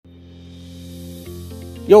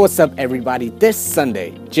Yo, what's up, everybody? This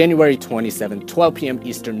Sunday, January 27th, 12 p.m.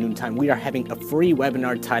 Eastern Noon Time, we are having a free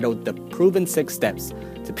webinar titled The Proven 6 Steps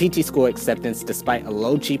to PT School Acceptance Despite a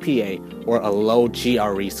Low GPA or a Low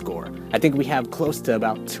GRE Score. I think we have close to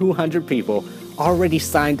about 200 people already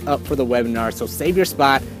signed up for the webinar, so save your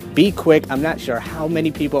spot. Be quick. I'm not sure how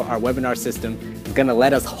many people our webinar system is going to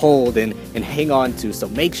let us hold and hang on to, so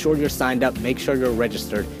make sure you're signed up, make sure you're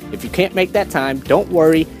registered. If you can't make that time, don't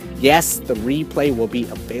worry. Yes, the replay will be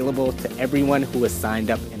available to everyone who is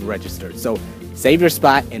signed up and registered. So save your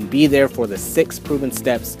spot and be there for the 6 proven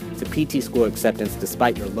steps to PT school acceptance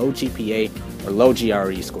despite your low GPA or low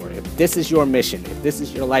GRE score. If this is your mission, if this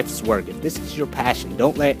is your life's work, if this is your passion,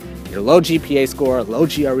 don't let your low GPA score, low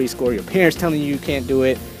GRE score, your parents telling you can't do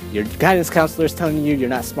it, your guidance counselors telling you you're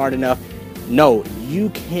not smart enough. No,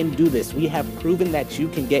 you can do this. We have proven that you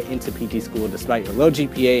can get into PT school despite your low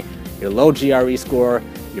GPA, your low GRE score,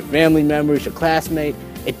 your family members, your classmate.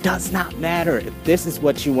 It does not matter. If this is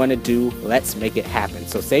what you want to do, let's make it happen.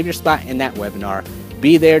 So save your spot in that webinar.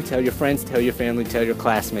 Be there, tell your friends, tell your family, tell your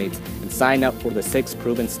classmates, and sign up for the 6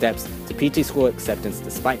 proven steps to PT school acceptance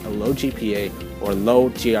despite a low GPA or low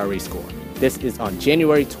GRE score. This is on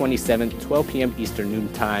January 27th, 12 p.m. Eastern Noon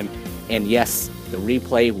Time. And yes, the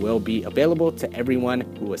replay will be available to everyone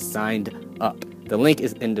who is signed up. The link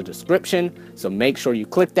is in the description, so make sure you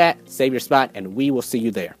click that, save your spot, and we will see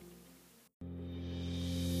you there.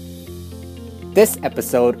 This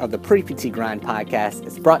episode of the Pre-PT Grind podcast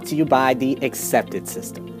is brought to you by the Accepted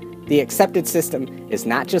System. The Accepted System is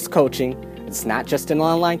not just coaching, it's not just an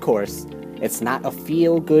online course, it's not a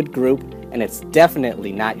feel-good group, and it's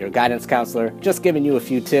definitely not your guidance counselor just giving you a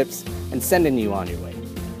few tips and sending you on your way.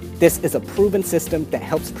 This is a proven system that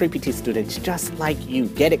helps pre-PT students just like you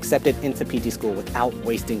get accepted into PT school without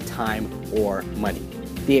wasting time or money.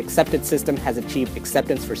 The Accepted System has achieved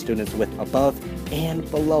acceptance for students with above and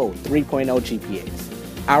below 3.0 GPAs.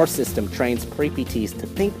 Our system trains pre-PTs to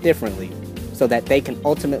think differently so that they can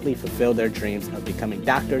ultimately fulfill their dreams of becoming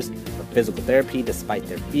doctors of physical therapy despite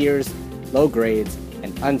their fears, low grades,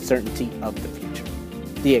 and uncertainty of the future.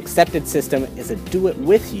 The Accepted System is a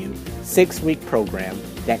do-it-with-you 6-week program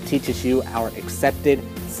that teaches you our Accepted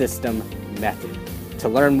System method. To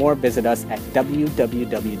learn more, visit us at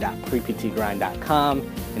www.preptgrind.com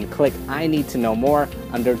and click I Need to Know More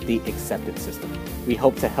under the Accepted System. We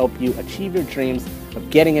hope to help you achieve your dreams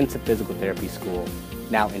of getting into physical therapy school.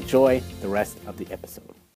 Now enjoy the rest of the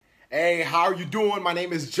episode. Hey, how are you doing? My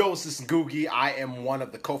name is Joseph Ngugi. I am one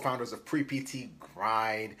of the co-founders of Pre-PT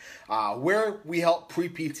Grind, where we help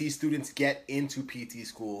pre-PT students get into PT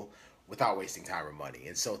school without wasting time or money.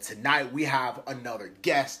 And so tonight we have another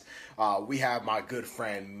guest. We have my good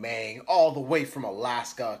friend Mang, all the way from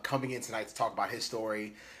Alaska, coming in tonight to talk about his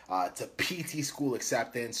story to PT school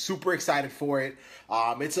acceptance. Super excited for it.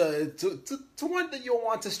 It's one that you'll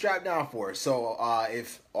want to strap down for. So I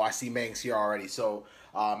see Mang's here already. So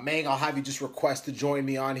Mang, I'll have you just request to join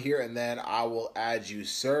me on here, and then I will add you,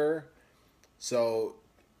 sir. So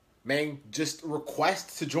Mang, just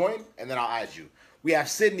request to join, and then I'll add you. We have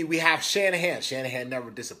Sydney. We have Shanahan. Shanahan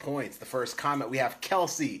never disappoints. The first comment. We have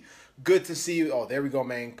Kelsey. Good to see you. Oh, there we go,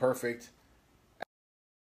 Mang. Perfect.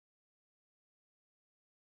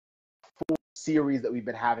 Series that we've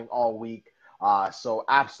been having all week. So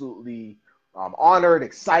absolutely honored,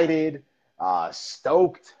 excited,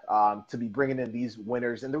 stoked to be bringing in these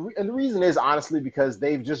winners. And the reason is honestly because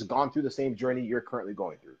they've just gone through the same journey you're currently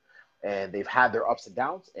going through. And they've had their ups and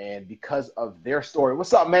downs. And because of their story.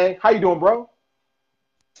 What's up, man? How you doing, bro?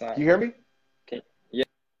 Can you hear me? Yeah.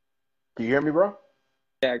 Can you hear me, bro?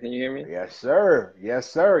 Yeah, can you hear me? Yes, sir. Yes,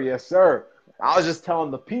 sir. Yes, sir. I was just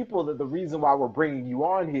telling the people that the reason why we're bringing you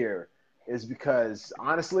on here is because,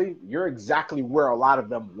 honestly, you're exactly where a lot of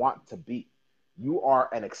them want to be. You are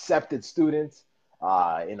an accepted student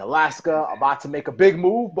in Alaska, about to make a big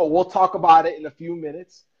move, but we'll talk about it in a few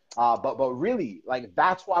minutes. But really, like,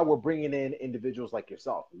 that's why we're bringing in individuals like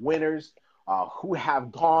yourself, winners who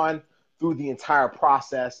have gone through the entire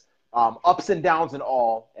process, ups and downs and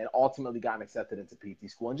all, and ultimately gotten accepted into PT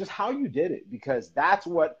school, and just how you did it, because that's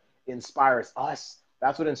what inspires us.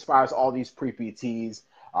 That's what inspires all these pre-PTs,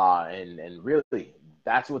 and really,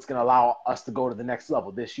 that's what's going to allow us to go to the next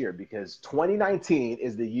level this year, because 2019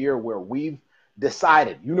 is the year where we've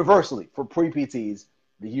decided universally for pre-PTs,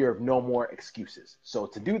 the year of no more excuses. So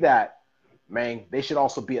to do that, man, they should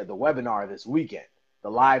also be at the webinar this weekend,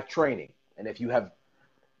 the live training. And if you have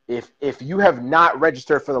not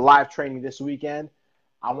registered for the live training this weekend,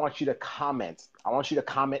 I want you to comment.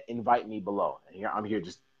 Invite me below. And here I'm here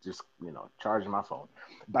just charging my phone.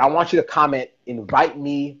 But I want you to comment, invite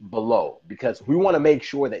me below, because we want to make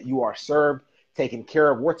sure that you are served taken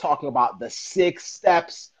care of. We're talking about the 6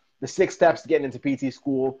 steps to getting into PT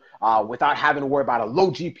school without having to worry about a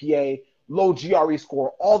low GPA, low GRE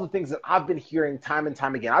score, all the things that I've been hearing time and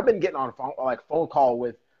time again. I've been getting on a phone call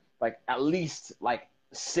with at least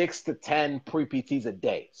 6 to 10 pre-PTs a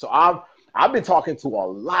day. So I've been talking to a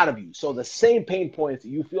lot of you. So the same pain points,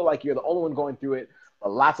 you feel like you're the only one going through it,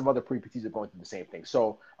 but lots of other pre-PTs are going through the same thing.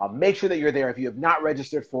 So make sure that you're there. If you have not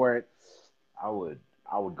registered for it, I would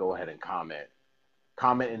go ahead and comment,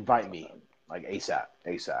 invite me ASAP.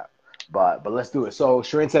 But let's do it. So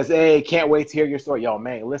Shireen says, hey, can't wait to hear your story. Yo,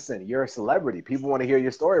 man, listen, you're a celebrity. People want to hear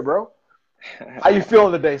your story, bro. How you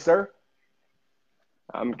feeling today, sir?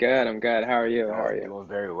 I'm good. How are you? Doing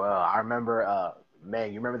very well. I remember, man,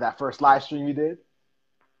 you remember that first live stream you did?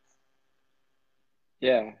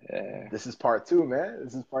 Yeah. This is part 2, man.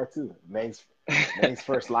 This is part 2. Main's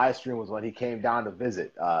first live stream was when he came down to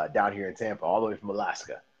visit down here in Tampa, all the way from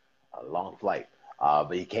Alaska. A long flight.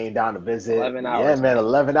 But he came down to visit. 11 hours. Yeah, man,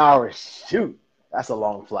 11 hours. Shoot, that's a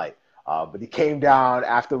long flight. But he came down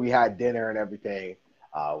after we had dinner and everything.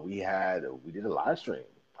 We did a live stream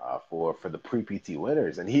for the pre-PT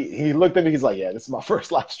winners. And he looked at me, he's like, yeah, this is my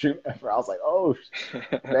first live stream ever. I was like, oh,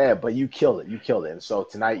 man, but you killed it. And so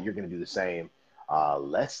tonight you're going to do the same.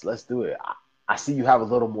 Let's do it. I see you have a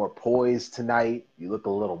little more poise tonight. You look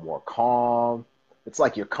a little more calm. It's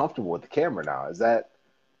like you're comfortable with the camera now.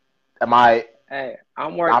 Hey,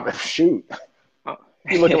 I'm working. Shoot.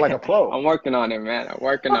 You're looking like a pro. I'm working on it, man. I'm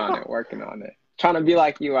working on it. Trying to be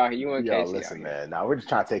like you out here. You and Yo, Casey. Listen, man. Now we're just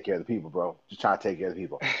trying to take care of the people, bro.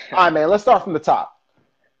 All right, man. Let's start from the top.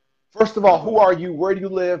 First of all, who are you? Where do you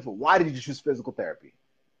live? Why did you choose physical therapy?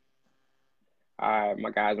 My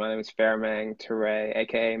name is Fairmang Toure,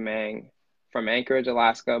 aka Mang, from Anchorage,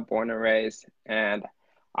 Alaska, born and raised. And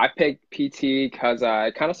I picked PT because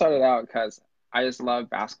it kind of started out because I just love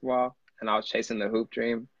basketball and I was chasing the hoop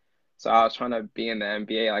dream. So I was trying to be in the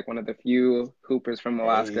NBA, like one of the few hoopers from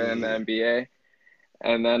Alaska in the NBA.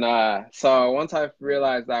 And then, so once I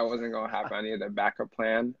realized that wasn't going to happen, I needed a backup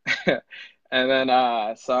plan. And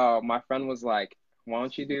then, so my friend was like, why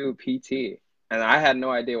don't you do PT? And I had no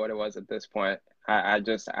idea what it was at this point. I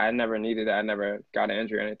never needed it. I never got an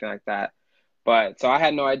injury or anything like that. But so I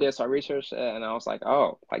had no idea. So I researched it and I was like,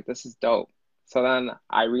 oh, this is dope. So then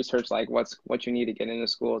I researched what you need to get into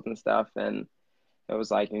schools and stuff. And it was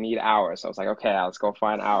like, you need hours. So I was like, okay, let's go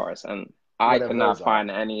find hours. And I could not find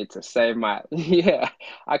any to save my,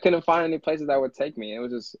 I couldn't find any places that would take me. It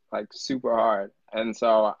was just super hard. And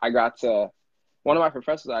so I got to, one of my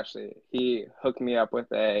professors actually, he hooked me up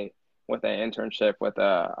with an internship with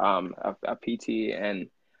a PT, and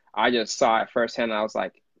I just saw it firsthand. And I was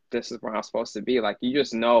like, this is where I'm supposed to be. You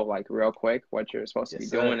just know real quick what you're supposed to be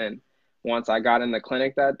doing. And once I got in the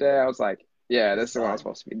clinic that day, I was like, yeah, this is what I'm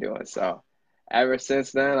supposed to be doing. So ever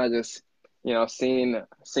since then, I just, seeing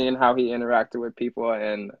how he interacted with people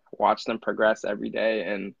and watched them progress every day.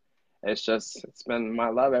 And it's been my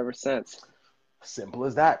love ever since. Simple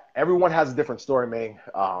as that. Everyone has a different story, man.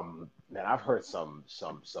 Man, I've heard some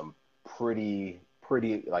pretty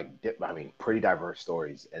diverse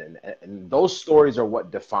stories, and those stories are what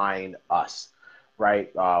define us, right?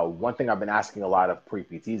 One thing I've been asking a lot of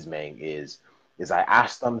pre-PTs, man, is I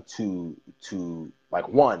ask them to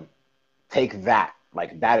one, take that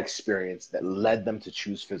experience that led them to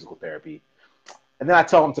choose physical therapy, and then I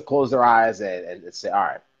tell them to close their eyes and say, all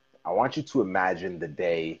right, I want you to imagine the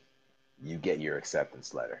day you get your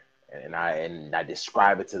acceptance letter, and I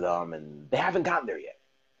describe it to them, and they haven't gotten there yet.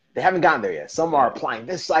 Some are applying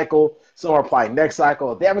this cycle, some are applying next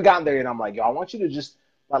cycle. They haven't gotten there yet. I'm like, yo, I want you to just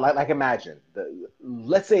imagine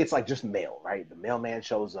let's say it's just mail, right? The mailman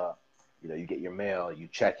shows up, you get your mail, you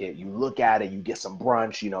check it, you look at it, you get some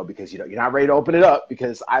brunch, because you're not ready to open it up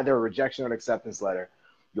because either a rejection or an acceptance letter.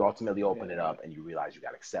 You ultimately open it up and you realize you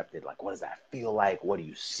got accepted. What does that feel like? What are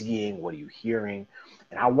you seeing? What are you hearing?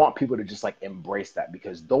 And I want people to just embrace that,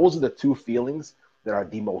 because those are the two feelings that are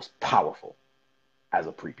the most powerful as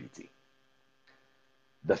a pre-PT.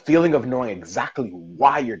 The feeling of knowing exactly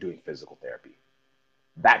why you're doing physical therapy.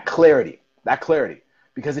 That clarity.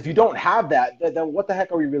 Because if you don't have that, then what the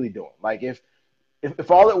heck are we really doing? If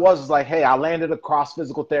all it was hey, I landed across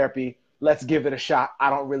physical therapy, let's give it a shot. I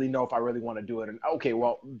don't really know if I really want to do it. And okay,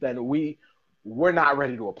 well, then we're not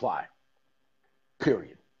ready to apply,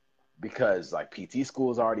 period. Because PT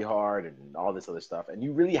school is already hard and all this other stuff. And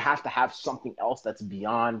you really have to have something else that's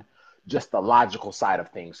beyond just the logical side of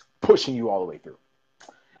things pushing you all the way through.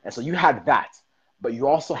 And so you had that, but you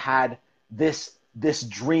also had this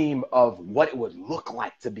dream of what it would look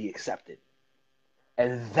like to be accepted.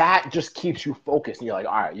 And that just keeps you focused. And you're like,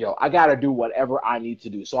 all right, yo, I got to do whatever I need to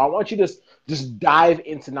do. So I want you to just dive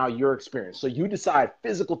into now your experience. So you decide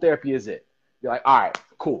physical therapy is it. You're like, all right,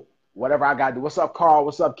 cool. Whatever I got to do. What's up, Carl?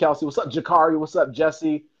 What's up, Kelsey? What's up, Jakari? What's up,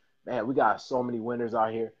 Jesse? Man, we got so many winners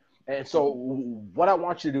out here. And so what I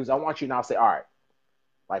want you to do is I want you now to say, all right,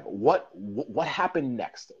 like what happened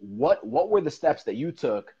next? What were the steps that you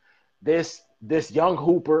took? This young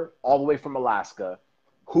hooper all the way from Alaska,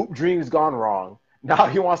 hoop dreams gone wrong. Now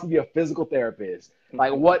he wants to be a physical therapist.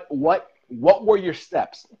 Like what were your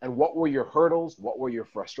steps and what were your hurdles? What were your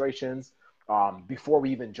frustrations before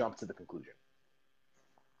we even jump to the conclusion?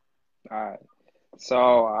 All right.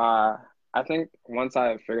 So I think once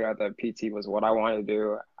I figured out that PT was what I wanted to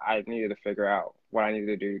do, I needed to figure out what I needed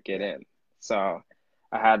to do to get in. So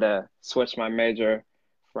I had to switch my major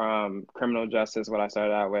from criminal justice, what I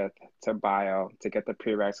started out with, to bio to get the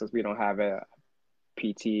prereqs because we don't have a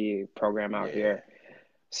PT program out here.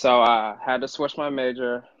 So I had to switch my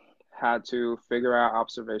major, had to figure out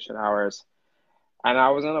observation hours. And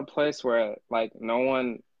I was in a place where like no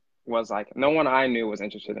one I knew was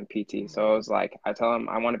interested in PT. So it was like I tell them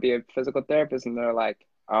I want to be a physical therapist and they're like,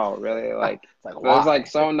 "Oh, really?" Like it was like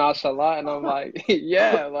so nonchalant and I'm like,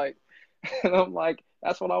 "Yeah, like," and I'm like,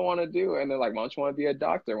 "That's what I want to do." And they're like, "Why don't you want to be a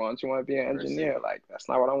doctor? Why don't you want to be an engineer?" Like that's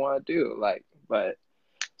not what I want to do. Like but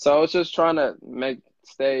so I was just trying to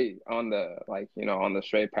stay on the on the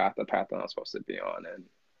straight path, the path that I'm supposed to be on, and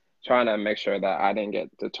trying to make sure that I didn't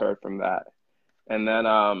get deterred from that. And then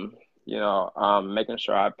making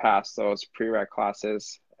sure I passed those prereq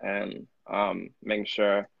classes and making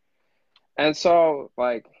sure. And so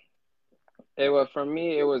like it was for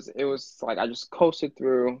me, it was like I just coasted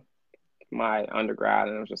through my undergrad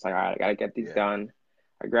and it was just like, all right, I gotta get these done.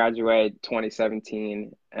 I graduate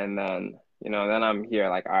 2017 and then then I'm here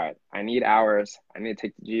like, all right, I need hours, I need to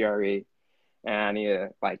take the GRE and I need to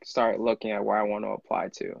like start looking at where I want to apply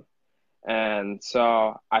to. And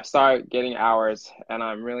so I started getting hours and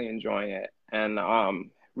I'm really enjoying it and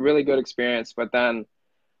really good experience. But then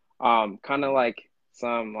kind of like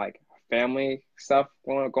some like family stuff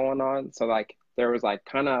going on. So like there was like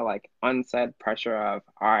kind of like unsaid pressure of,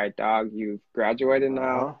 all right, dog, you've graduated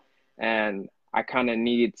now and I kind of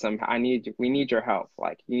need we need your help.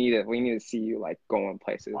 Like we need to see you like going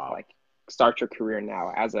places, like start your career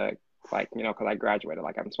now as a like, cause I graduated,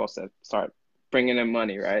 like I'm supposed to start bringing in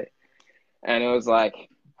money. Right. And it was like,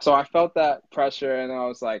 so I felt that pressure and I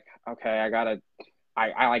was like, okay,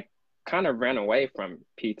 I like kind of ran away from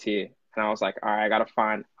PT and I was like, all right, I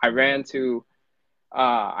went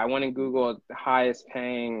and Googled the highest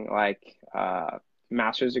paying like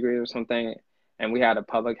master's degree or something. And we had a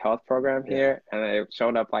public health program here and it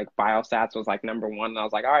showed up like biostats was like number one. And I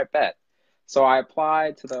was like, all right, bet. So I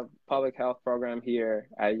applied to the public health program here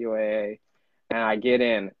at UAA and I get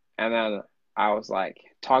in and then I was like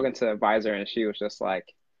talking to the advisor and she was just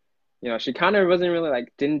like, she kind of wasn't really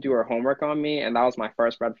like, didn't do her homework on me. And that was my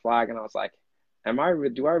first red flag. And I was like,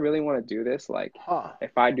 do I really want to do this? Like,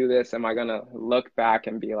 if I do this, am I going to look back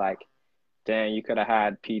and be like, dang, you could have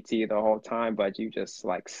had PT the whole time, but you just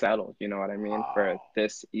like settled, you know what I mean? For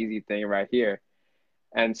this easy thing right here.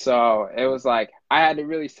 And so it was like, I had to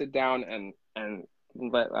really sit down and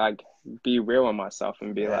like be real with myself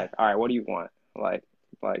and be like, all right, what do you want? Like,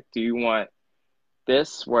 do you want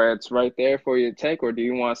this where it's right there for you to take, or do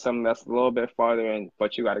you want something that's a little bit farther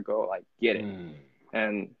but you got to go like get it?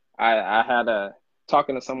 And I had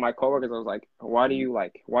talking to some of my coworkers, I was like, why do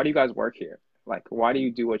you guys work here? Like, why do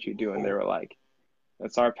you do what you do? And they were like,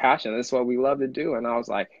 it's our passion. This is what we love to do. And I was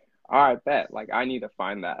like, all right, bet. Like, I need to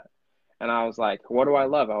find that. And I was like, what do I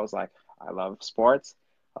love? I was like, I love sports.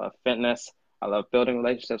 I love fitness. I love building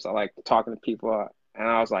relationships. I like talking to people. And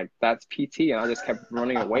I was like, that's PT. And I just kept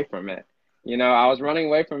running away from it. I was running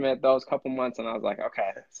away from it those couple months and I was like,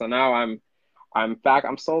 okay, so now I'm back.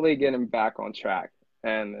 I'm slowly getting back on track.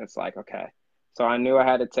 And it's like, okay. So I knew I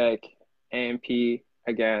had to take A&P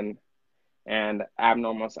again and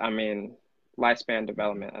lifespan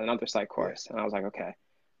development, another psych course. And I was like, okay,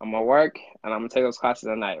 I'm going to work and I'm going to take those classes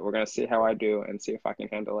at night. We're going to see how I do and see if I can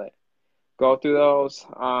handle it. Go through those,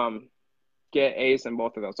 get A's in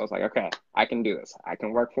both of those. So I was like, okay, I can do this. I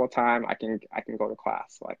can work full time. I can go to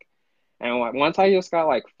class. Like, and once I just got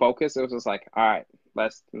like focused, it was just like, all right,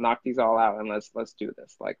 let's knock these all out and let's do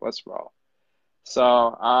this. Like, let's roll.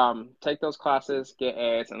 So take those classes, get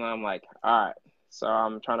A's, and I'm like, all right. So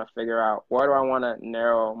I'm trying to figure out where do I want to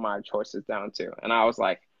narrow my choices down to. And I was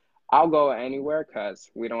like, I'll go anywhere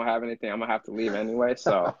because we don't have anything. I'm gonna have to leave anyway.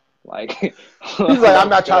 So like, he's like, I'm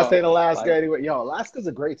not trying to stay in Alaska anyway. Yo, Alaska's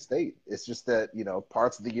a great state. It's just that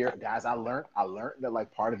parts of the year, guys. I learned that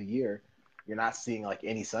like part of the year, you're not seeing like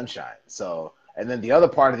any sunshine. So, and then the other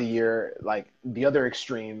part of the year, like the other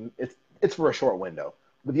extreme, it's for a short window.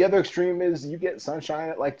 But the other extreme is you get sunshine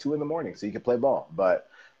at like 2 in the morning, so you can play ball. But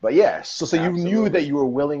yeah, so you knew that Absolutely. you were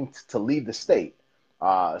willing to leave the state.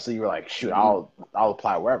 So you were like, shoot, Hmm. I'll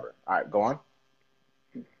apply wherever. All right, go on.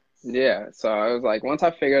 Yeah. So it was like once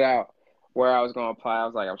I figured out where I was going to apply,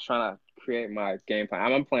 I was trying to create my game plan.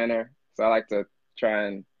 I'm a planner, so I like to try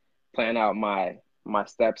and plan out my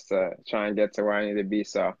steps to try and get to where I need to be.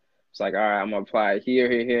 So it's like, all right, I'm gonna apply here,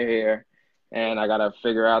 here, here, here, and I gotta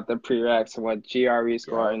figure out the prereqs, what GRE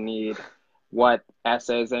score I Yep. need, what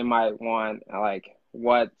essays they might want, like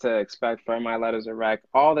what to expect for my letters of rec,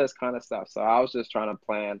 all this kind of stuff. So I was just trying to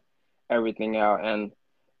plan everything out, and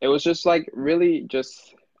it was just like really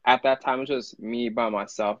just at that time it was just me by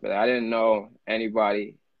myself. I didn't know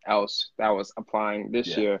anybody else that was applying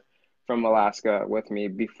this Yeah. year from Alaska with me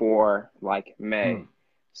before like Hmm. May.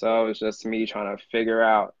 So it was just me trying to figure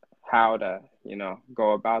out how to,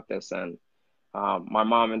 go about this. And my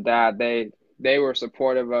mom and dad, they were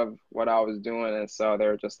supportive of what I was doing, and so they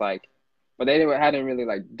were just like, but they hadn't really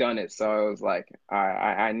like done it. So it was like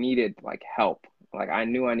I needed like help. Like I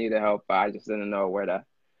knew I needed help, but I just didn't know where to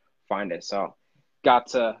find it. So got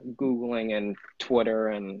to Googling and Twitter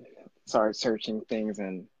and started searching things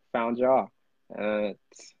and found y'all. And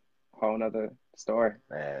it's a whole nother story.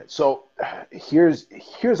 Man. So here's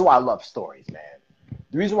why I love stories, man.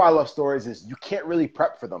 The reason why I love stories is you can't really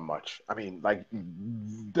prep for them much. I mean, like,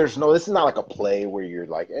 this is not like a play where you're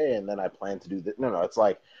like, hey, and then I plan to do this. No, no, it's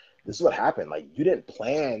like, this is what happened. Like, you didn't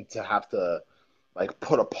plan to have to, like,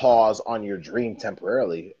 put a pause on your dream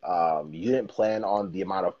temporarily. You didn't plan on the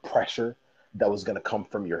amount of pressure that was going to come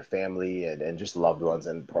from your family and just loved ones.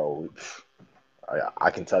 And, bro,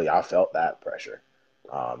 I can tell you, I felt that pressure.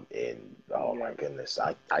 And oh my Yeah. goodness,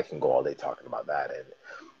 I can go all day talking about that.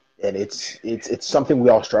 And it's something we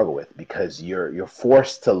all struggle with because you're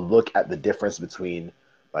forced to look at the difference between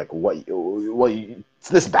like it's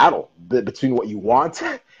this battle between what you want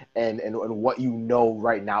and what you know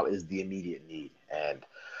right now is the immediate need and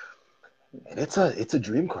it's a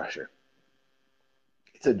dream crusher.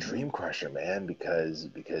 It's a Hmm. dream crusher, man, because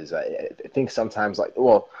I think sometimes like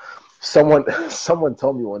well someone someone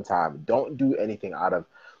told me one time don't do anything out of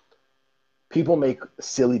people make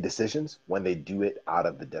silly decisions when they do it out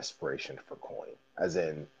of the desperation for coin. As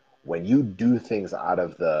in, when you do things out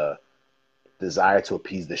of the desire to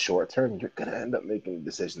appease the short term, you're gonna end up making a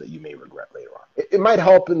decision that you may regret later on. It might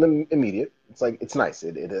help in the immediate. It's like it's nice.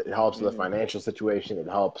 It helps with the Hmm. financial situation. It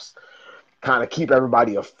helps kind of keep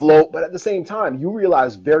everybody afloat. But at the same time, you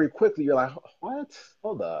realize very quickly you're like, what?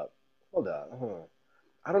 Hold up, hold up. Huh.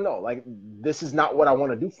 I don't know. Like this is not what I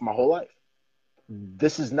want to do for my whole life.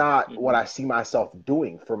 This is not what Hmm. I see myself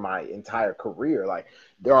doing for my entire career. Like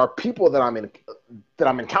there are people that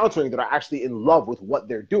I'm encountering that are actually in love with what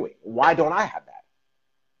they're doing. Why don't I have that?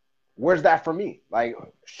 Where's that for me? Like,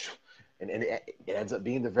 and it ends up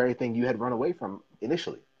being the very thing you had run away from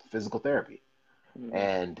initially, physical therapy. Hmm.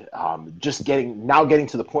 And just getting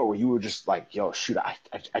to the point where you were just like, yo, shoot,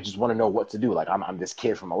 I just want to know what to do. Like I'm this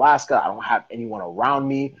kid from Alaska. I don't have anyone around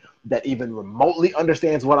me that even remotely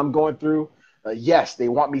understands what I'm going through. Yes, they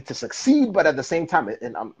want me to succeed, but at the same time,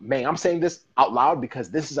 and I'm saying this out loud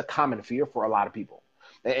because this is a common fear for a lot of people,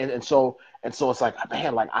 and so it's like,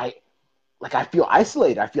 man, I feel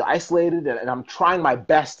isolated. I feel isolated, and I'm trying my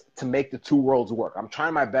best to make the two worlds work. I'm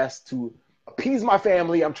trying my best to appease my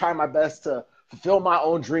family. I'm trying my best to fulfill my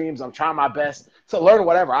own dreams. I'm trying my best to learn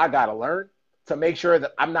whatever I gotta learn to make sure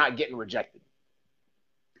that I'm not getting rejected.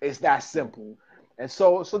 It's that simple. Hmm. And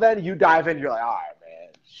so then you dive in. You're like, all right, man,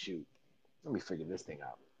 shoot, let me figure this thing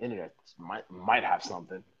out. Internet might have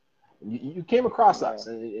something. And you came across Yeah. us,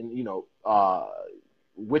 and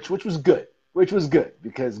which was good,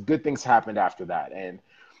 because good things happened after that, and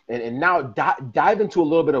now dive into a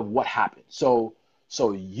little bit of what happened. So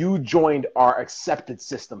you joined our accepted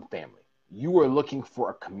system family. You were looking for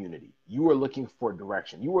a community. You were looking for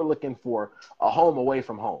direction. You were looking for a home away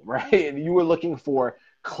from home, right? And you were looking for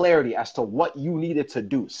clarity as to what you needed to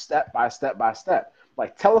do step by step by step.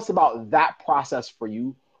 Like, tell us about that process for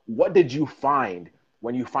you. What did you find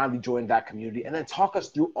when you finally joined that community? And then talk us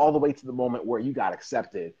through all the way to the moment where you got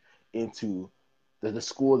accepted into the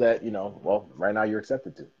school that, well, right now you're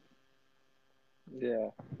accepted to.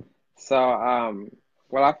 Yeah. So,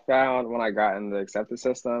 what I found when I got in the acceptance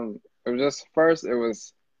system, it was just first, it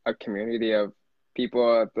was a community of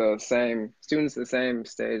people at the same students, the same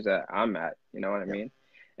stage that I'm at, you know what I Yep. mean?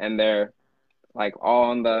 And they're like all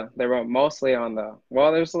on they were mostly on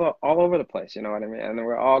well, there's all over the place, you know what I mean? And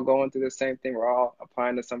we're all going through the same thing. We're all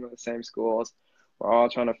applying to some of the same schools. We're all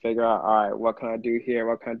trying to figure out, all right, what can I do here?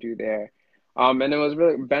 What can I do there? And it was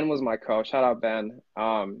really Ben was my coach. Shout out Ben.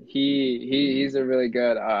 He's a really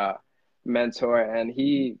good mentor, and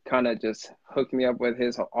he kind of just hooked me up with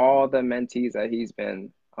his all the mentees that he's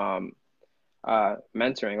been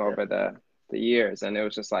mentoring Yeah. over the years, and it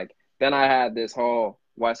was just like then I had this whole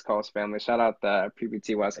West Coast family. Shout out the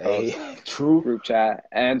PBT West Coast Hey, true. group chat,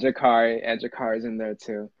 and Jakari's in there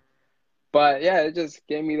too. But yeah, it just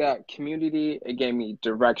gave me that community. It gave me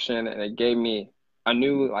direction, and it gave me a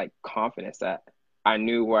new like confidence that I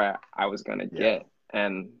knew where I was gonna Yeah. get.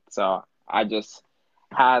 And so I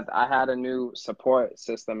had a new support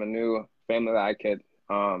system, a new family that I could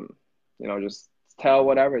just tell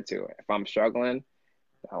whatever to. If I'm struggling,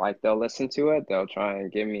 like they'll listen to it, they'll try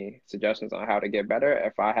and give me suggestions on how to get better.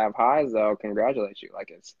 If I have highs, they'll congratulate you.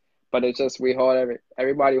 But it's just we hold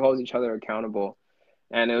everybody holds each other accountable,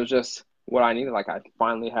 and it was just what I needed. Like I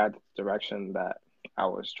finally had the direction that I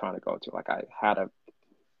was trying to go to. Like I had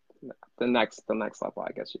the next level,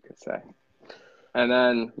 I guess you could say. And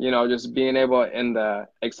then, just being able in the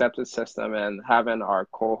accepted system and having our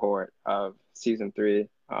cohort of season three,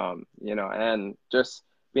 and just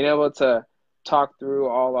being able to talk through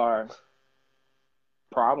all our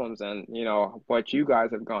problems and, what you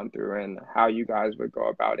guys have gone through and how you guys would go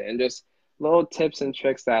about it and just little tips and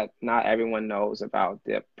tricks that not everyone knows about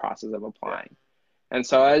the process of Yeah. applying. And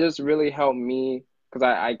so it just really helped me because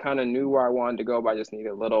I kind of knew where I wanted to go, but I just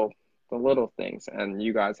needed the little things. And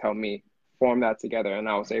you guys helped me form that together. And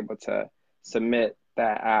I was able to submit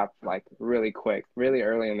that app like really quick, really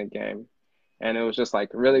early in the game. And it was just like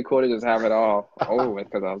really cool to just have it all over with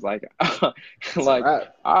because I was like, It's all like, right.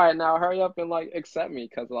 all right, now hurry up and like accept me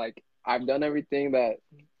because like I've done everything that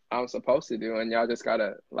I'm supposed to do. And y'all just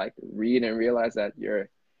gotta like read and realize that you're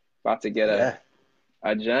about to get Yeah.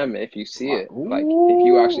 a gem if you see it. Like if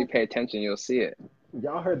you actually Ooh. pay attention, you'll see it.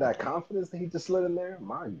 Y'all heard that confidence that he just slid in there?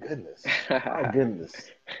 My goodness. My goodness.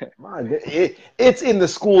 My good. It's in the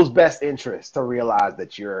school's best interest to realize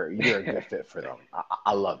that you're a good fit for them.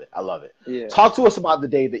 I love it. I love it. Yeah. Talk to us about the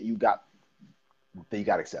day that you got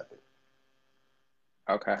accepted.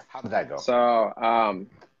 Okay. How did that go? So,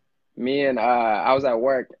 me and I was at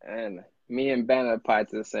work and me and Ben applied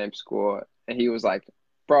to the same school and he was like,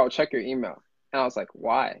 "Bro, check your email." And I was like,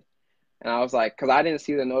 "Why?" And I was like, "Cause I didn't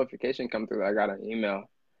see the notification come through that I got an email."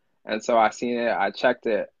 And so I seen it, I checked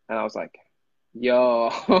it, and I was like, "Yo,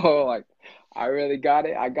 like I really got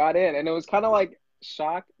it. I got in." And it was kind of like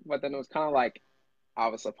shock, but then it was kind of like I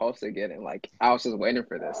was supposed to get in. Like I was just waiting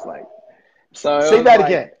for this. Like so it Say was that like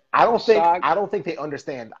again. I don't think shock. I don't think they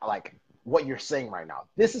understand like what you're saying right now.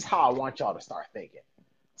 This is how I want y'all to start thinking.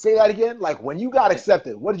 Say that again. Like when you got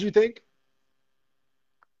accepted, what did you think?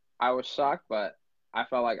 I was shocked, but I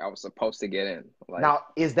felt like I was supposed to get in. Like Now,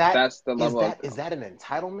 is that that's the is level of that is that an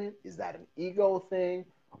entitlement? Is that an ego thing?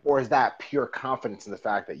 Or is that pure confidence in the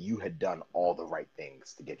fact that you had done all the right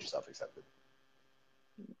things to get yourself accepted?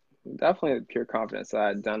 definitely pure confidence that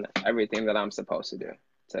I'd done everything that I'm supposed to do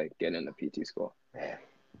to get into PT school. Man.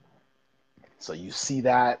 So you see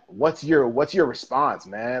that. What's your response,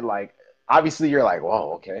 man? Like obviously you're like,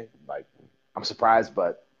 whoa, okay. Like I'm surprised,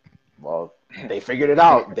 but well, they figured it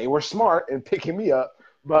out. They were smart in picking me up.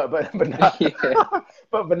 But not Yeah.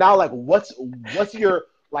 but now like what's your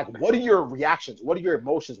like what are your reactions? What are your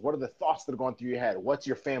emotions? What are the thoughts that are going through your head? What's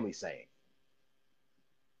your family saying?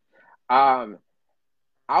 Um,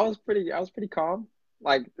 I was pretty calm,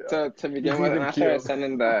 like Yeah. to begin He's with, and even I started keeled.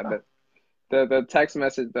 sending the text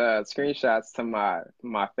message, the screenshots to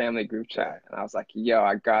my family group Yeah. chat, and I was like, "Yo,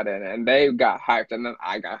 I got it," and they got hyped, and then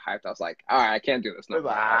I got hyped. I was like, "All right, I can't do this no It's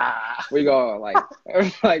like, more. Like, ah. we go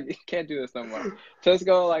like like can't do this no more. Just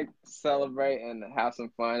go like celebrate and have some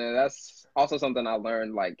fun." And that's also something I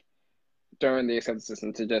learned like during the acceptance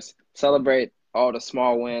system to just celebrate all the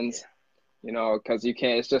small Yeah. wins. Because you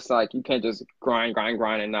can't. It's just like you can't just grind, grind,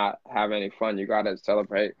 grind, and not have any fun. You gotta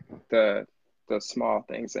celebrate the small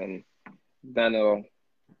things, and then it'll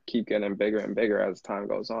keep getting bigger and bigger as time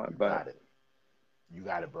goes on. You But got it. You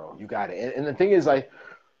got it, bro. You got it. And the thing is, like,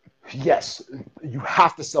 yes, you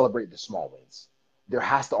have to celebrate the small wins. There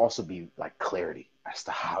has to also be like clarity as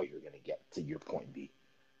to how you're gonna get to your point B.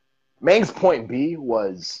 Mang's point B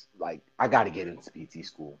was like, I got to get into PT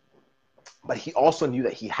school. But he also knew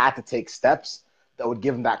that he had to take steps that would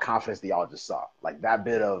give him that confidence that y'all just saw. Like that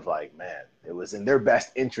bit of like, man, it was in their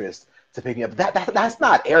best interest to pick me up. That's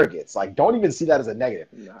not arrogance. Like, don't even see that as a negative.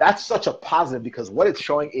 no, That's such a positive because what it's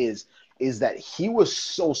showing is that he was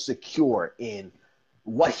so secure in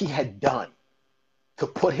what he had done to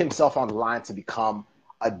put himself on the line to become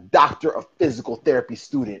a doctor of physical therapy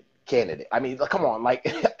student candidate. I mean, come on, like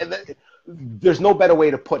there's no better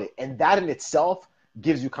way to put it. And that in itself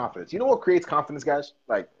gives you confidence. You know what creates confidence, guys?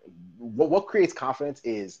 Like what creates confidence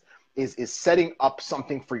is setting up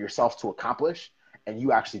something for yourself to accomplish and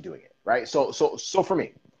you actually doing it, right? So for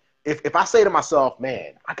me, if I say to myself,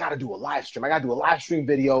 man, I got to do a live stream, I got to do a live stream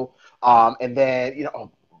video, and then,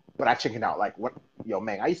 but I chickened out. Like, what,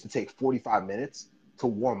 man, I used to take 45 minutes to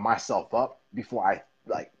warm myself up before I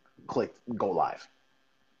like clicked go live.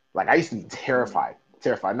 Like, I used to be terrified.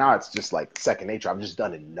 Now it's just like second nature. I've just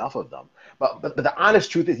done enough of them. But the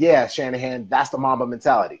honest truth is, yeah, Shanahan, that's the Mamba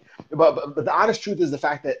mentality. But the honest truth is the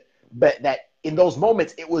fact that in those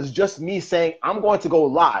moments, it was just me saying, I'm going to go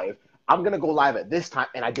live. I'm going to go live at this time.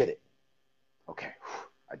 And I did it. Okay.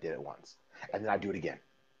 I did it once. And then I do it again.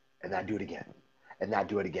 And then I do it again. And then I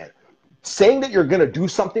do it again. Saying that you're going to do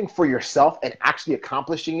something for yourself and actually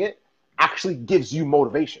accomplishing it actually gives you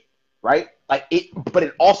motivation, right? But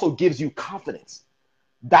it also gives you confidence.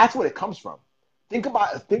 That's what it comes from. Think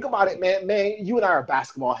about it, man. Man, you and I are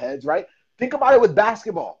basketball heads, right? Think about it with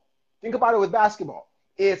basketball.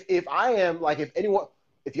 If I am like,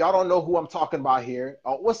 if y'all don't know who I'm talking about here,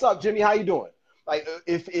 what's up, Jimmy? How you doing? Like,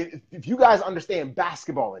 if you guys understand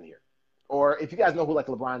basketball in here, or if you guys know who like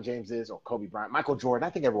LeBron James is, or Kobe Bryant, Michael Jordan, I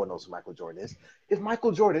think everyone knows who Michael Jordan is. If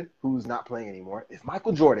Michael Jordan, who's not playing anymore, if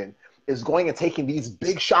Michael Jordan is going and taking these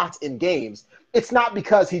big shots in games, it's not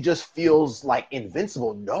because he just feels like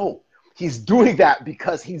invincible. No, he's doing that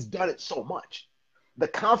because he's done it so much. The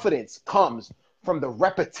confidence comes from the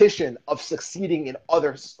repetition of succeeding in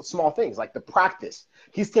other small things, like the practice.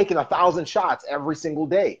 He's taking 1,000 shots every single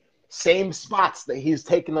day, same spots that he's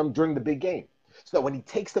taking them during the big game. So that when he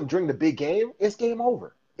takes them during the big game, it's game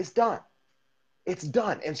over. It's done. It's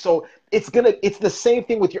done. And so it's the same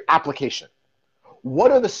thing with your application. What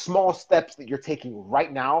are the small steps that you're taking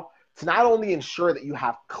right now to not only ensure that you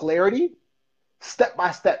have clarity,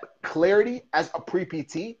 step-by-step clarity as a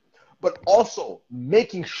pre-PT, but also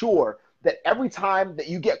making sure that every time that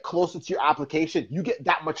you get closer to your application, you get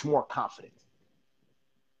that much more confident.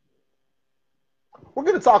 We're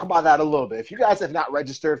going to talk about that a little bit. If you guys have not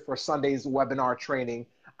registered for Sunday's webinar training,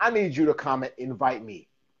 I need you to comment, invite me.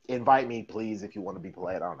 Invite me, please, if you want to be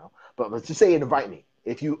polite. I don't know. But let's just say invite me.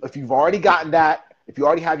 If you've already gotten that, if you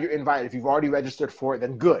already have your invite, if you've already registered for it,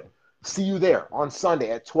 then good. See you there on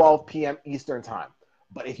Sunday at 12 p.m. Eastern time.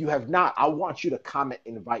 But if you have not, I want you to comment,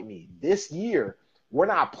 invite me. This year, we're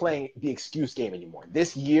not playing the excuse game anymore.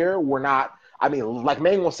 This year, we're not, like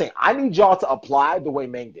Mang was saying, I need y'all to apply the way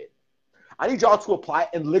Mang did. I need y'all to apply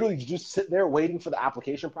and literally just sit there waiting for the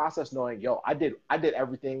application process, knowing, yo, I did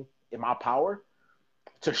everything in my power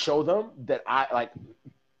to show them that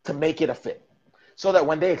to make it a fit. So that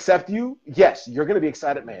when they accept you, yes, you're going to be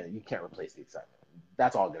excited, man. You can't replace the excitement.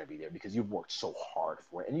 That's all going to be there because you've worked so hard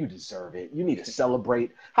for it and you deserve it. You need to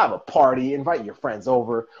celebrate, have a party, invite your friends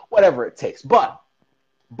over, whatever it takes. But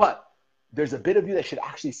there's a bit of you that should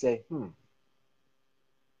actually say,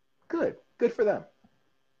 good for them.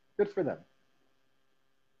 Good for them.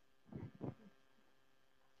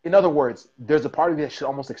 In other words, there's a part of you that should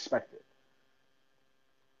almost expect it.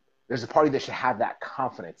 There's a part of you that should have that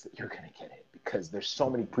confidence that you're going to get it because there's so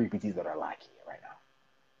many pre-PTs that are lacking it right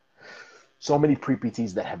now. So many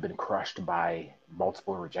pre-PTs that have been crushed by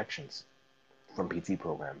multiple rejections from PT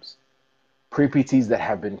programs. Pre-PTs that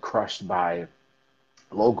have been crushed by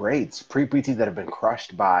low grades. Pre-PTs that have been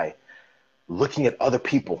crushed by looking at other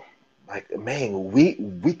people. Like, man,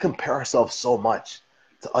 we compare ourselves so much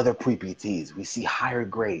to other pre-PTs. We see higher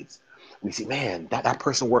grades. We see, man, that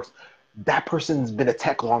person works. That person's been a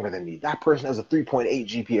tech longer than me. That person has a 3.8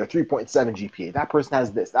 GPA or 3.7 GPA. That person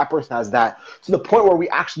has this. That person has that. To the point where we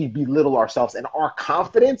actually belittle ourselves and our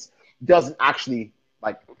confidence doesn't actually,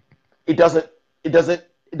 it doesn't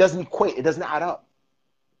equate. It doesn't add up.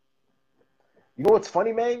 You know what's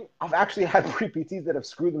funny, man? I've actually had pre-PTs that have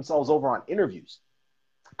screwed themselves over on interviews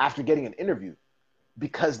after getting an interview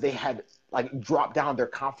because they had dropped down their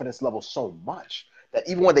confidence level so much that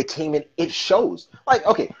even when they came in, it shows.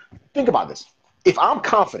 Okay, think about this. If I'm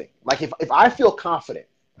confident, if I feel confident,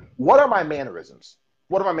 what are my mannerisms?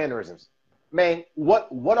 Man, what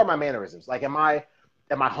are my mannerisms? Am I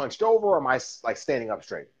hunched over or am I standing up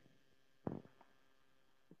straight?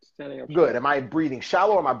 Standing up straight. Good. Am I breathing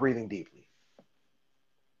shallow or am I breathing deeply?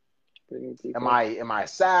 Breathing deeply. Am I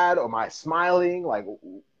sad or am I smiling?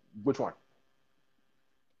 Which one?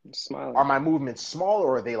 I'm smiling. Are my movements small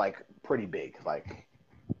or are they pretty big?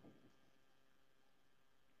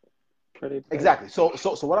 Pretty big. Exactly. So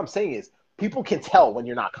what I'm saying is people can tell when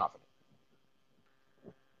you're not confident.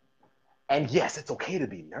 And yes, it's okay to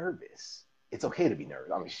be nervous. It's okay to be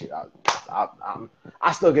nervous. I mean, shit,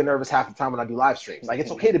 I still get nervous half the time when I do live streams. Like,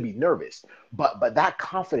 it's okay to be nervous, but that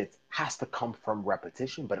confidence has to come from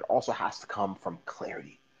repetition, but it also has to come from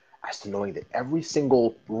clarity, as to knowing that every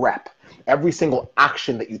single rep, every single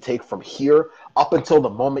action that you take from here up until the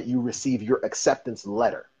moment you receive your acceptance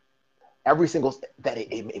letter, every single that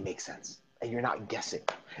it makes sense, and you're not guessing.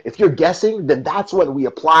 If you're guessing, then that's when we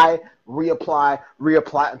apply,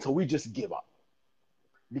 reapply until we just give up,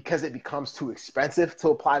 because it becomes too expensive to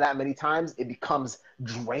apply that many times. It becomes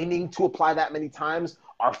draining to apply that many times.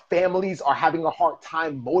 Our families are having a hard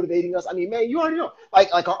time motivating us. I mean, man, you already know. Like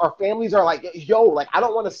our families are like, yo, like, I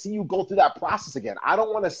don't want to see you go through that process again. I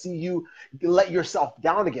don't want to see you let yourself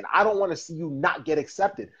down again. I don't want to see you not get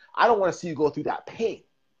accepted. I don't want to see you go through that pain.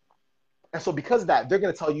 And so because of that, they're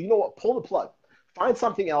going to tell you, you know what, pull the plug. Find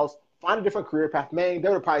something else. Find a different career path. Man, they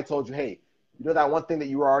would have probably told you, hey, you know that one thing that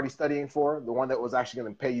you were already studying for, the one that was actually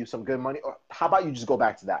going to pay you some good money? Or how about you just go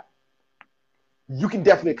back to that? You can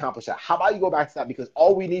definitely accomplish that. How about you go back to that? Because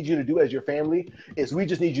all we need you to do as your family is we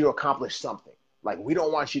just need you to accomplish something. Like, we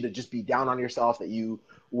don't want you to just be down on yourself that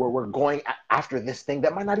we're going after this thing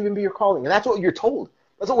that might not even be your calling. And that's what you're told.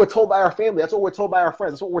 That's what we're told by our family. That's what we're told by our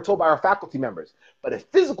friends. That's what we're told by our faculty members. But if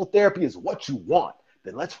physical therapy is what you want,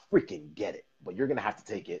 then let's freaking get it. But you're going to have to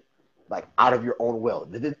take it, like, out of your own will.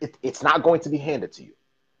 It's not going to be handed to you.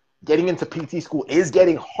 Getting into PT school is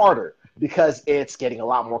getting harder because it's getting a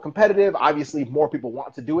lot more competitive. Obviously, more people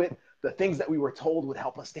want to do it. The things that we were told would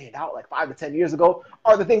help us stand out like 5 to 10 years ago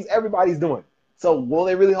are the things everybody's doing. So will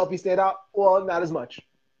they really help you stand out? Well, not as much.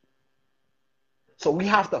 So we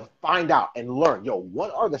have to find out and learn, yo,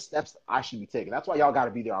 what are the steps that I should be taking? That's why y'all got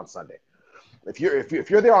to be there on Sunday. If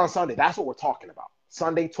you're there on Sunday, that's what we're talking about.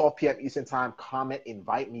 Sunday, 12 p.m. Eastern time. Comment,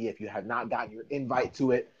 invite me if you have not gotten your invite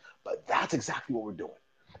to it. But that's exactly what we're doing.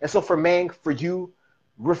 And so for Mang, for you,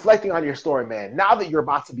 reflecting on your story, man, now that you're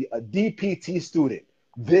about to be a DPT student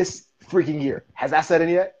this freaking year, has that set in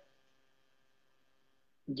yet?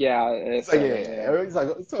 Yeah, it's So, yeah. It's like,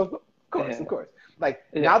 so, of course. Like,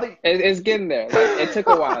 now that it's getting there. Like, it took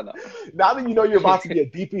a while though. Now that you know you're about to be a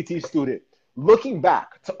DPT student, looking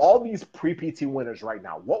back to all these pre-PT winners right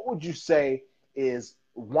now, what would you say is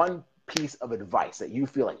one piece of advice that you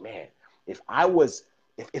feel like, man, if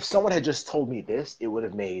someone had just told me this, it would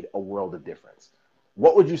have made a world of difference?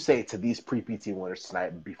 What would you say to these pre-PT winners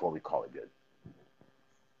tonight before we call it good?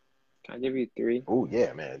 Can I give you 3? Oh,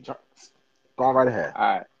 yeah, man. Go on right ahead.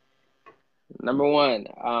 All right. Number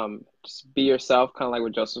 1, just be yourself, kind of like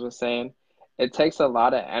what Joseph was saying. It takes a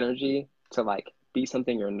lot of energy to, like, be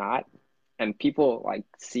something you're not, and people, like,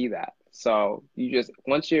 see that. So you just,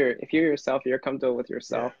 if you're yourself, you're comfortable with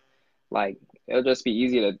yourself, like, it'll just be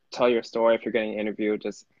easy to tell your story if you're getting interviewed.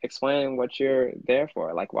 Just explain what you're there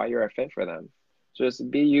for, like, why you're a fit for them.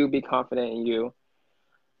 Just be you, be confident in you.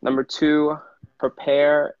 Number 2,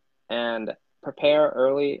 prepare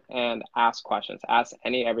early and ask questions. Ask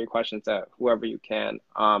every question to whoever you can.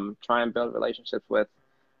 Try and build relationships with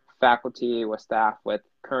faculty, with staff, with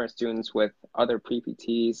current students, with other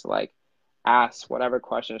pre-PTs. Like, ask whatever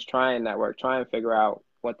questions. Try and network. Try and figure out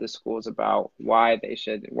what this school is about, why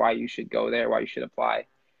you should go there, why you should apply.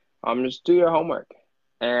 Just do your homework.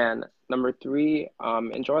 And number 3,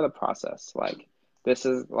 enjoy the process. Like, this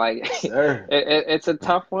is like it's a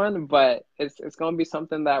tough one, but it's gonna be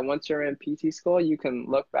something that once you're in PT school, you can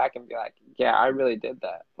look back and be like, yeah, I really did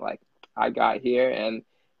that. Like, I got here, and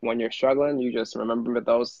when you're struggling, you just remember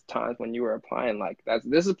those times when you were applying. Like,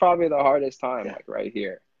 this is probably the hardest time, like, right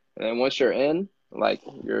here. And then once you're in, like,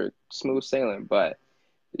 you're smooth sailing. But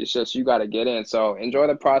it's just, you got to get in. So enjoy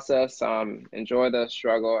the process, enjoy the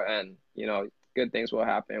struggle, and good things will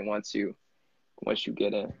happen once you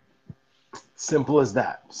get in. Simple as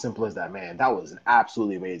that, man. That was an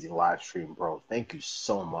absolutely amazing live stream, bro. Thank you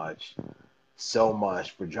so much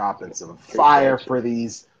for dropping some fire for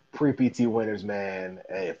these pre-PT winners, man.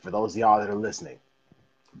 Hey, for those of y'all that are listening,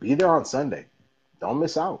 be there on Sunday. Don't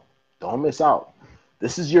miss out.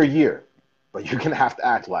 This is your year, but you're gonna have to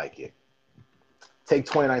act like it. Take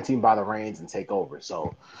 2019 by the reins and take over,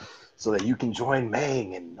 so that you can join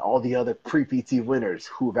Mang and all the other pre-PT winners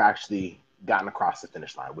who've actually gotten across the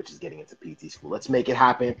finish line, which is getting into PT school. Let's make it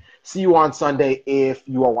happen. See you on Sunday. If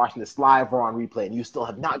you are watching this live or on replay and you still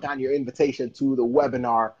have not gotten your invitation to the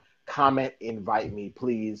webinar, comment, invite me,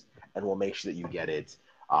 please, and we'll make sure that you get it.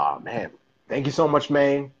 Man, thank you so much,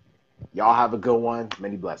 Mang. Y'all have a good one.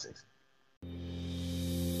 Many blessings.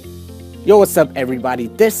 Yo, what's up, everybody?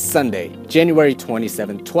 This Sunday, January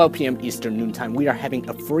 27th, 12 p.m. Eastern Noontime, we are having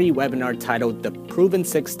a free webinar titled The Proven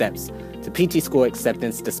 6 Steps to PT School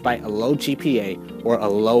Acceptance Despite a Low GPA or a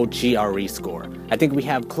Low GRE Score. I think we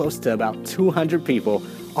have close to about 200 people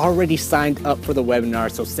already signed up for the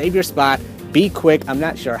webinar, so save your spot. Be quick. I'm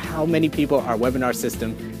not sure how many people our webinar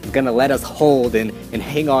system is going to let us hold and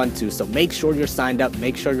hang on to, so make sure you're signed up,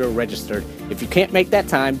 make sure you're registered. If you can't make that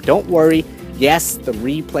time, don't worry. Yes, the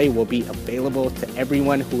replay will be available to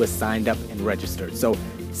everyone who has signed up and registered. So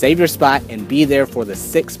save your spot and be there for the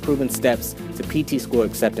 6 proven steps to PT school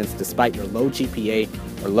acceptance despite your low GPA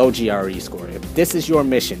or low GRE score. If this is your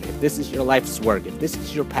mission, if this is your life's work, if this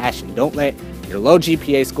is your passion, don't let your low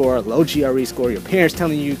GPA score, low GRE score, your parents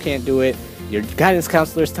telling you can't do it, your guidance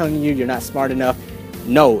counselors telling you you're not smart enough.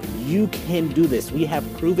 No, you can do this. We have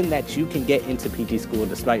proven that you can get into PT school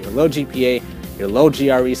despite your low GPA, your low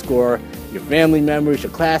GRE score, your family members,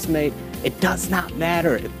 your classmate. It does not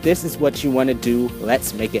matter. If this is what you want to do,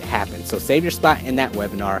 let's make it happen. So save your spot in that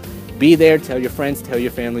webinar. Be there, tell your friends, tell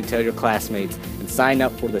your family, tell your classmates, and sign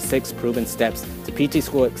up for the 6 proven steps to PT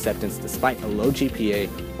school acceptance despite a low GPA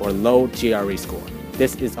or low GRE score.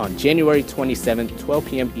 This is on January 27th, 12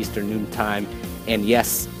 p.m. Eastern Noon Time. And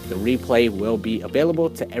yes, the replay will be available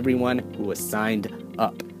to everyone who has signed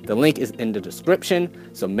up. The link is in the description,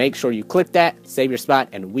 so make sure you click that, save your spot,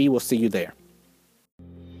 and we will see you there.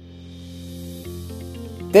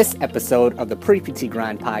 This episode of the Pre-PT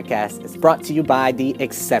Grind podcast is brought to you by the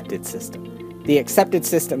Accepted System. The Accepted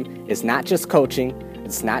System is not just coaching,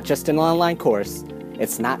 it's not just an online course,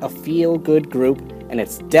 it's not a feel-good group, and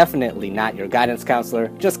it's definitely not your guidance counselor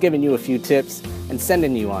just giving you a few tips and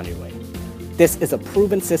sending you on your way. This is a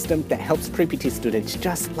proven system that helps pre-PT students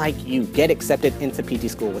just like you get accepted into PT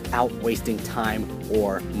school without wasting time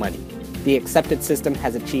or money. The Accepted System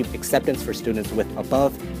has achieved acceptance for students with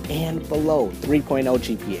above and below 3.0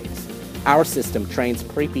 GPAs. Our system trains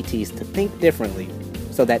pre-PTs to think differently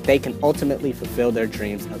so that they can ultimately fulfill their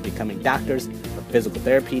dreams of becoming doctors of physical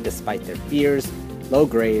therapy despite their fears, low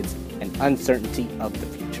grades, and uncertainty of the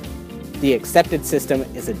future. The Accepted System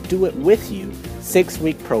is a do-it-with-you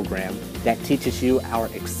 6-week program that teaches you our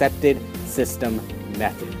Accepted System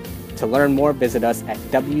method. To learn more, visit us at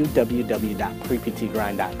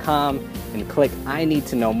www.preptgrind.com and click I Need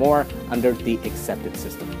to Know More under the Accepted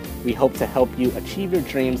System. We hope to help you achieve your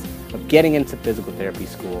dreams of getting into physical therapy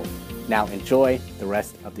school. Now enjoy the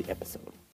rest of the episode.